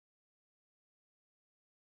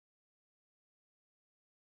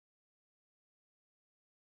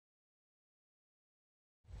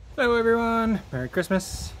Hello everyone, Merry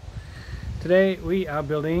Christmas. Today we are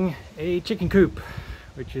building a chicken coop,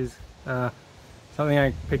 which is something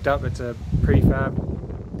I picked up. It's a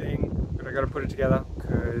prefab thing, but I got to put it together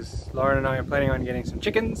because Lauren and I are planning on getting some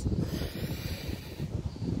chickens.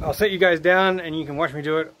 I'll set you guys down and you can watch me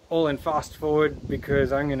do it all in fast forward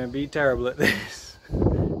because I'm going to be terrible at this.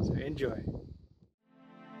 So enjoy.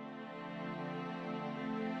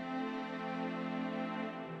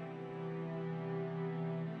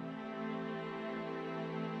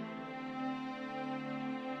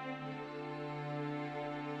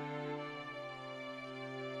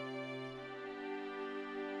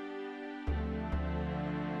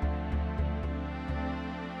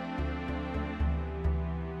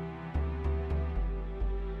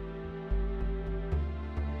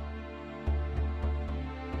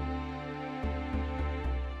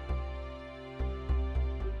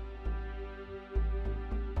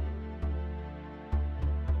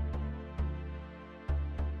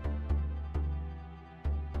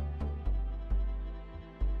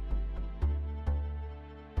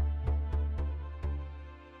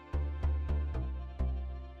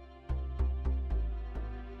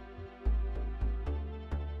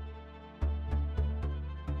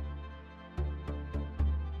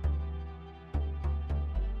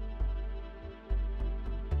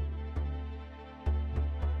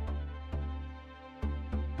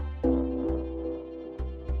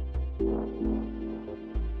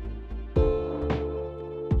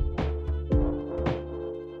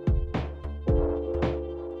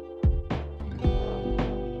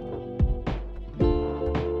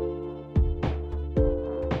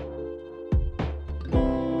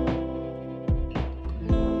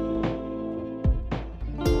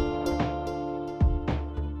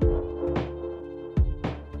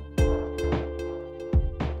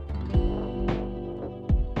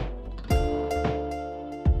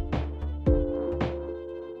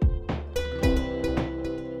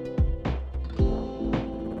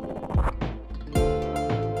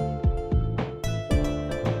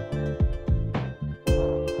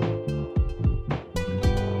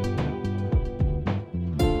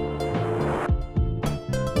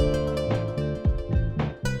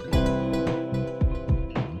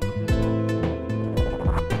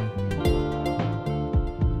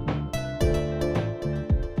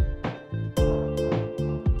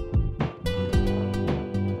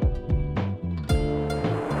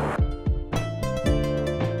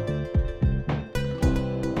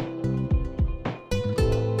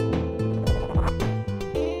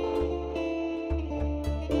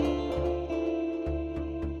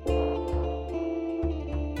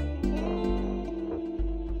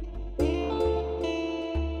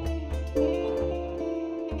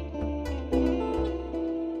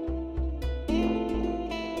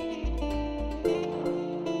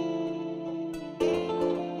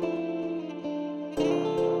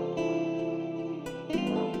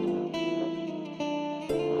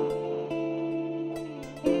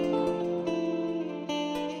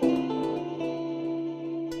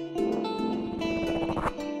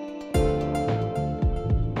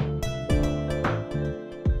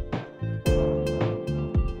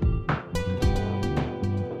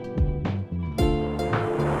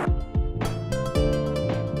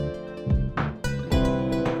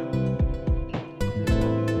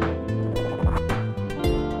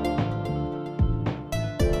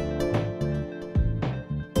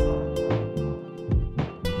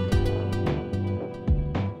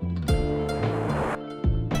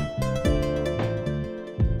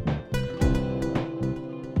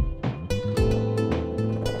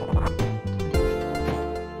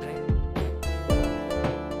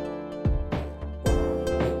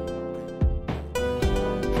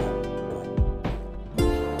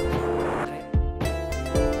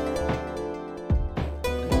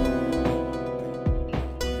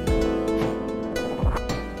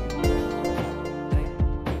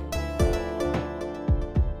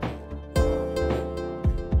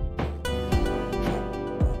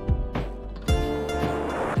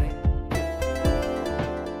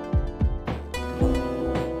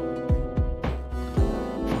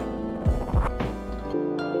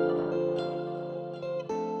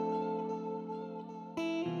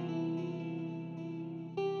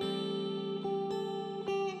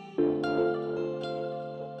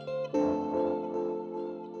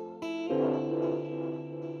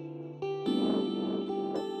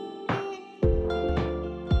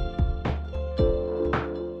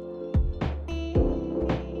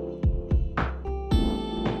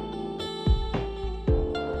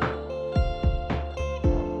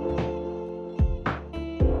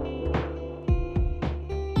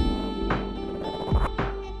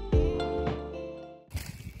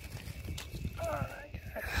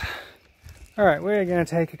 Alright, we're going to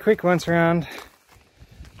take a quick once around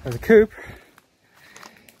of the coop,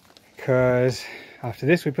 because after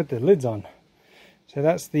this we put the lids on. So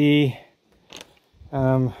that's the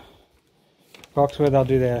box where they'll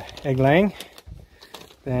do their egg laying.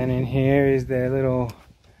 Then in here is their little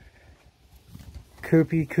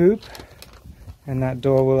coopy coop, and that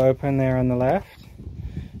door will open there on the left,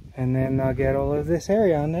 and then they'll get all of this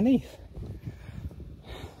area underneath.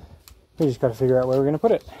 We just got to figure out where we're going to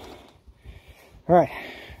put it. Alright,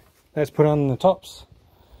 let's put on the tops,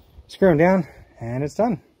 screw them down, and it's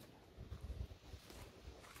done.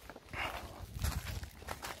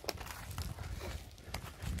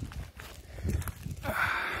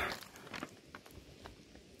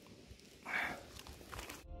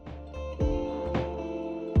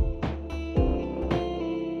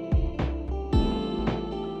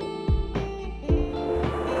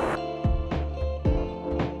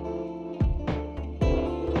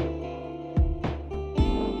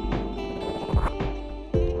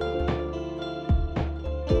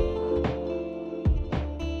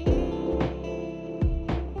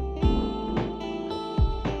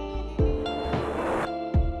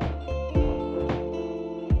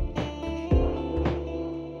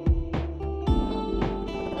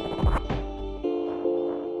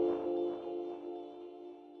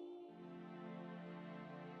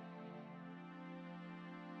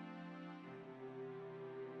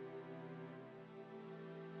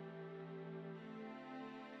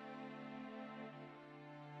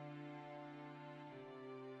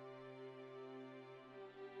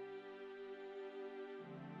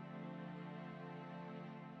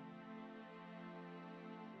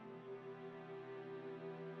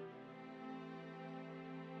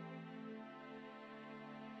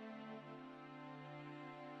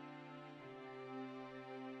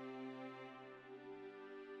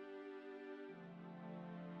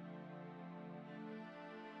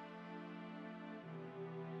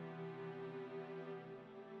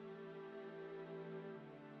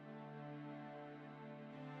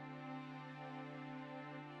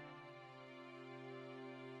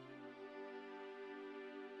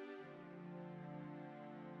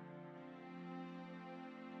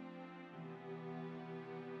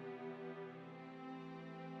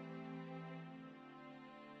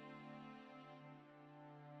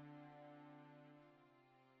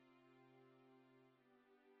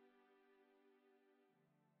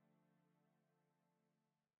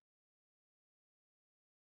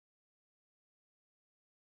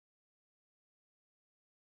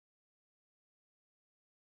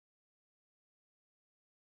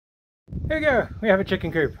 Here we go, we have a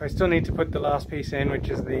chicken coop. I still need to put the last piece in, which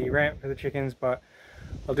is the ramp for the chickens, but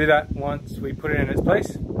I'll do that once we put it in its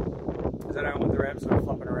place, because I don't want the ramp sort of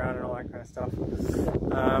flopping around and all that kind of stuff.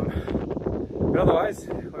 But otherwise,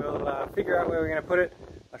 we'll figure out where we're going to put it.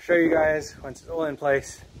 I'll show you guys once it's all in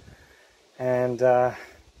place, and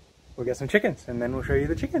we'll get some chickens, and then we'll show you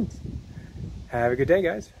the chickens. Have a good day,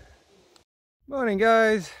 guys. Morning,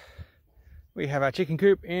 guys. We have our chicken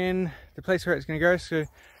coop in the place where it's going to go. So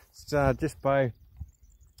it's just by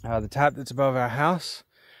the tap that's above our house,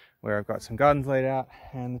 where I've got some gardens laid out,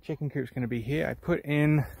 and the chicken coop's going to be here. I put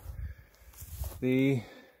in the,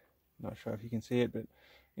 not sure if you can see it, but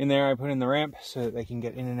in there I put in the ramp so that they can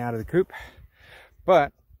get in and out of the coop.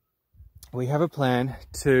 But we have a plan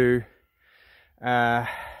to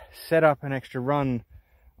set up an extra run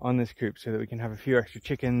on this coop so that we can have a few extra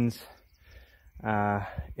chickens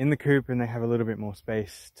in the coop, and they have a little bit more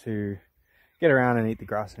space to get around and eat the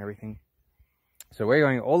grass and everything. So we're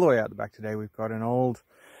going all the way out the back today. We've got an old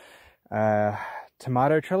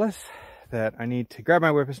tomato trellis that I need to grab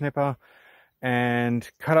my whippersnipper and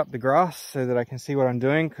cut up the grass so that I can see what I'm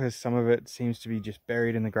doing, because some of it seems to be just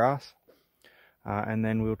buried in the grass. And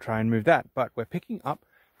then we'll try and move that. But we're picking up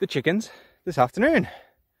the chickens this afternoon.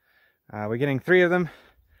 We're getting 3 of them,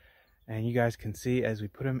 and you guys can see as we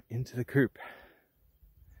put them into the coop.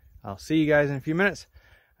 I'll see you guys in a few minutes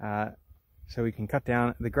so we can cut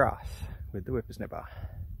down the grass with the whippersnipper.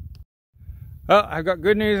 Well, I've got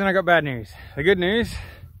good news and I've got bad news. The good news,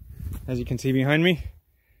 as you can see behind me,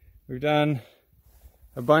 we've done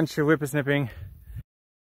a bunch of whippersnipping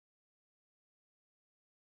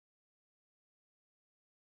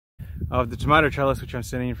of the tomato trellis, which I'm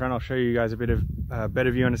sitting in front. I'll show you guys a bit of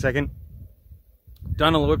better view in a second.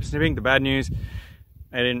 Done all the whippersnipping. The bad news,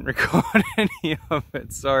 I didn't record any of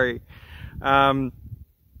it, sorry.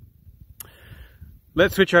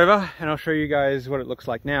 Let's switch over and I'll show you guys what it looks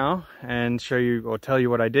like now, and show you or tell you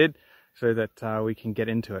what I did so that we can get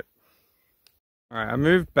into it. Alright, I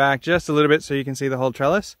moved back just a little bit so you can see the whole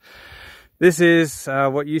trellis, This is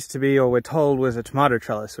what used to be, or we're told, was a tomato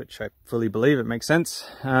trellis, which I fully believe. It makes sense.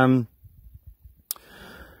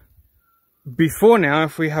 Before now,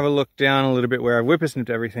 if we have a look down a little bit where I've whippersnipped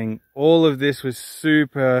everything, all of this was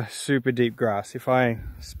super deep grass. If I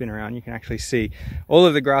spin around, you can actually see all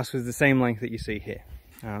of the grass was the same length that you see here.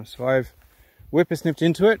 So I've whippersnipped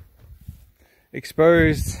into it,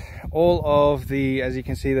 exposed all of the, as you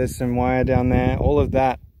can see, there's some wire down there, all of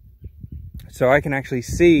that, so I can actually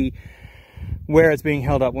see where it's being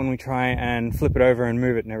held up when we try and flip it over and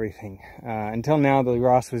move it and everything. Until now, the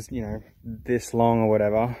grass was, you know, this long or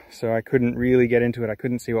whatever, so I couldn't really get into it. I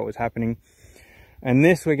couldn't see what was happening. And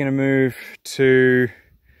this we're going to move to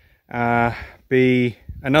be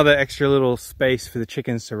another extra little space for the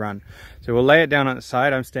chickens to run. So we'll lay it down on the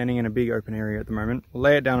side. I'm standing in a big open area at the moment. We'll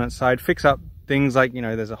lay it down on the side, fix up things like, you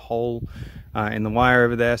know, there's a hole in the wire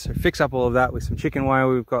over there, so fix up all of that with some chicken wire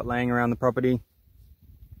we've got laying around the property.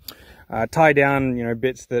 Tie down, you know,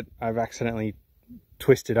 bits that I've accidentally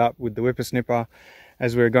twisted up with the whippersnipper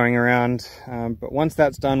as we're going around. But once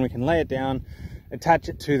that's done, we can lay it down, attach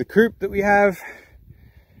it to the coop that we have,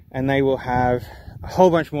 and they will have a whole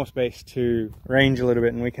bunch more space to range a little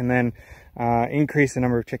bit, and we can then increase the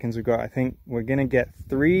number of chickens we've got. I think we're going to get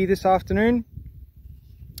 3 this afternoon,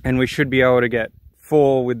 and we should be able to get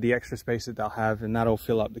 4 with the extra space that they'll have, and that'll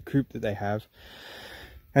fill up the coop that they have.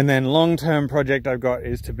 And then long-term project I've got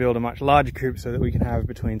is to build a much larger coop so that we can have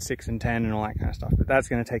between 6 and 10 and all that kind of stuff. But that's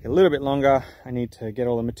going to take a little bit longer. I need to get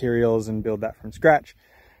all the materials and build that from scratch,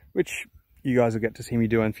 which you guys will get to see me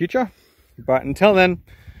do in future. But until then,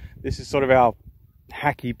 this is sort of our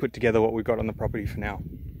hacky put together what we've got on the property for now.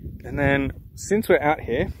 And then since we're out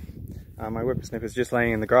here, my whippersnipper is just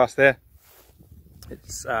laying in the grass there.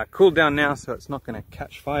 It's cooled down now, so it's not going to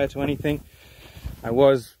catch fire to anything. I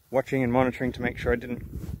was watching and monitoring to make sure I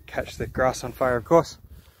didn't catch the grass on fire, of course.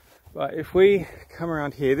 But if we come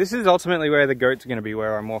around here, this is ultimately where the goats are going to be,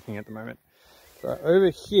 where I'm walking at the moment. But over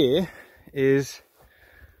here is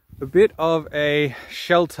a bit of a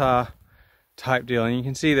shelter type deal, and you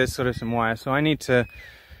can see there's sort of some wire, so I need to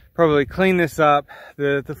probably clean this up.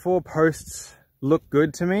 The 4 posts look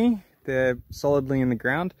good to me. They're solidly in the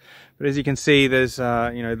ground, but as you can see, there's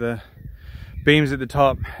you know, the beams at the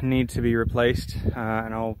top need to be replaced,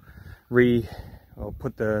 and I'll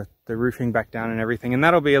put the roofing back down and everything, and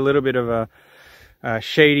that'll be a little bit of a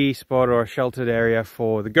shady spot or a sheltered area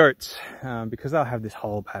for the goats, because they'll have this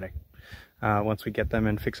whole paddock once we get them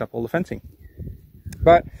and fix up all the fencing.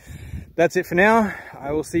 But that's it for now.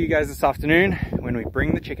 I will see you guys this afternoon when we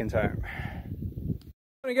bring the chickens home.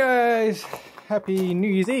 Morning guys, happy New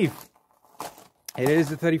Year's Eve. It is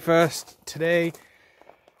the 31st today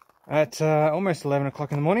at almost 11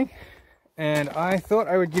 o'clock in the morning, and I thought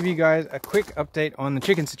I would give you guys a quick update on the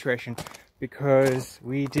chicken situation, because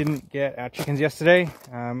we didn't get our chickens yesterday.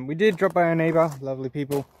 We did drop by our neighbor, lovely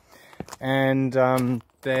people, and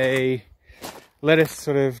they let us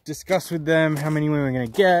sort of discuss with them how many we were going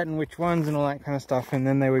to get and which ones and all that kind of stuff, and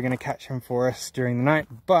then they were going to catch them for us during the night.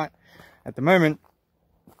 But at the moment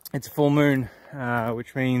it's a full moon,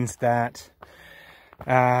 which means that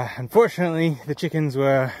unfortunately the chickens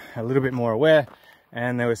were a little bit more aware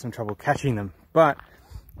and there was some trouble catching them. But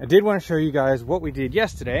I did want to show you guys what we did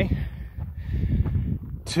yesterday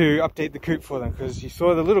to update the coop for them, because you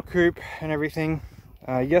saw the little coop and everything.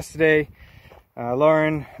 Yesterday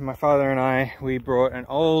Lauren, my father and I, we brought an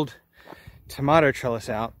old tomato trellis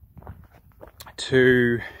out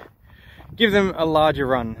to give them a larger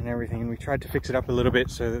run and everything, and we tried to fix it up a little bit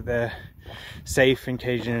so that they're safe and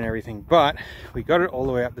caged in and everything, but we got it all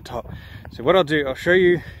the way up the top. So what I'll do, I'll show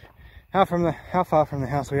you how far from the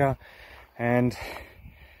house we are and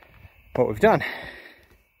what we've done.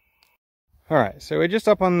 Alright, so we're just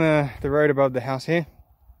up on the road above the house here,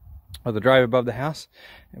 or the drive above the house.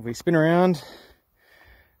 If we spin around,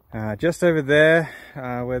 just over there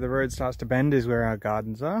where the road starts to bend is where our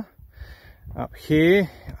gardens are. Up here,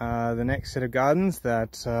 the next set of gardens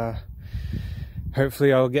that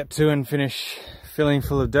hopefully I'll get to and finish filling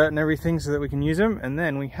full of dirt and everything so that we can use them. And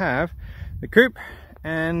then we have the coop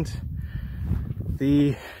and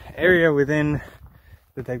the area within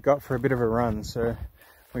that they've got for a bit of a run. So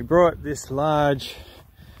we brought this large,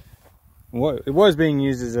 what it was being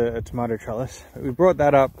used as a tomato trellis, but we brought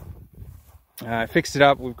that up, fixed it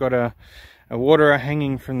up. We've got a waterer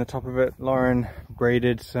hanging from the top of it. Lauren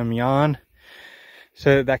braided some yarn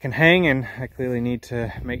so that can hang, and I clearly need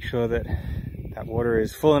to make sure that that water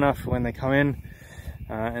is full enough for when they come in.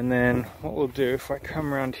 And then what we'll do, if I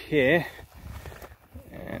come around here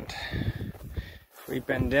and if we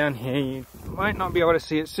bend down here, you might not be able to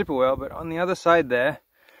see it super well, but on the other side there,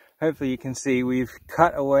 hopefully you can see we've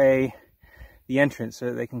cut away the entrance so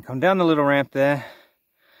that they can come down the little ramp there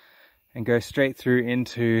and go straight through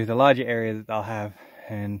into the larger area that they'll have.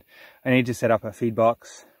 And I need to set up a feed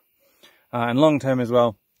box and long term as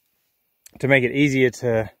well, to make it easier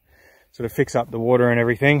to sort of fix up the water and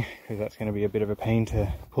everything, because that's going to be a bit of a pain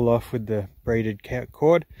to pull off with the braided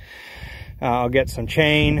cord. I'll get some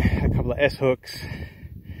chain, a couple of S-hooks,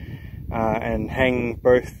 and hang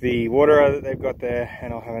both the water that they've got there,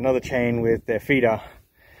 and I'll have another chain with their feeder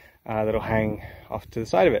that'll hang off to the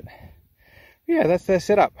side of it. Yeah, that's their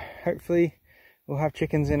setup. Hopefully we'll have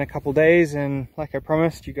chickens in a couple days, and like I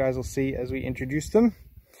promised, you guys will see as we introduce them.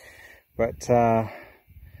 But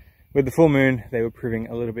with the full moon, they were proving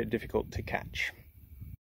a little bit difficult to catch.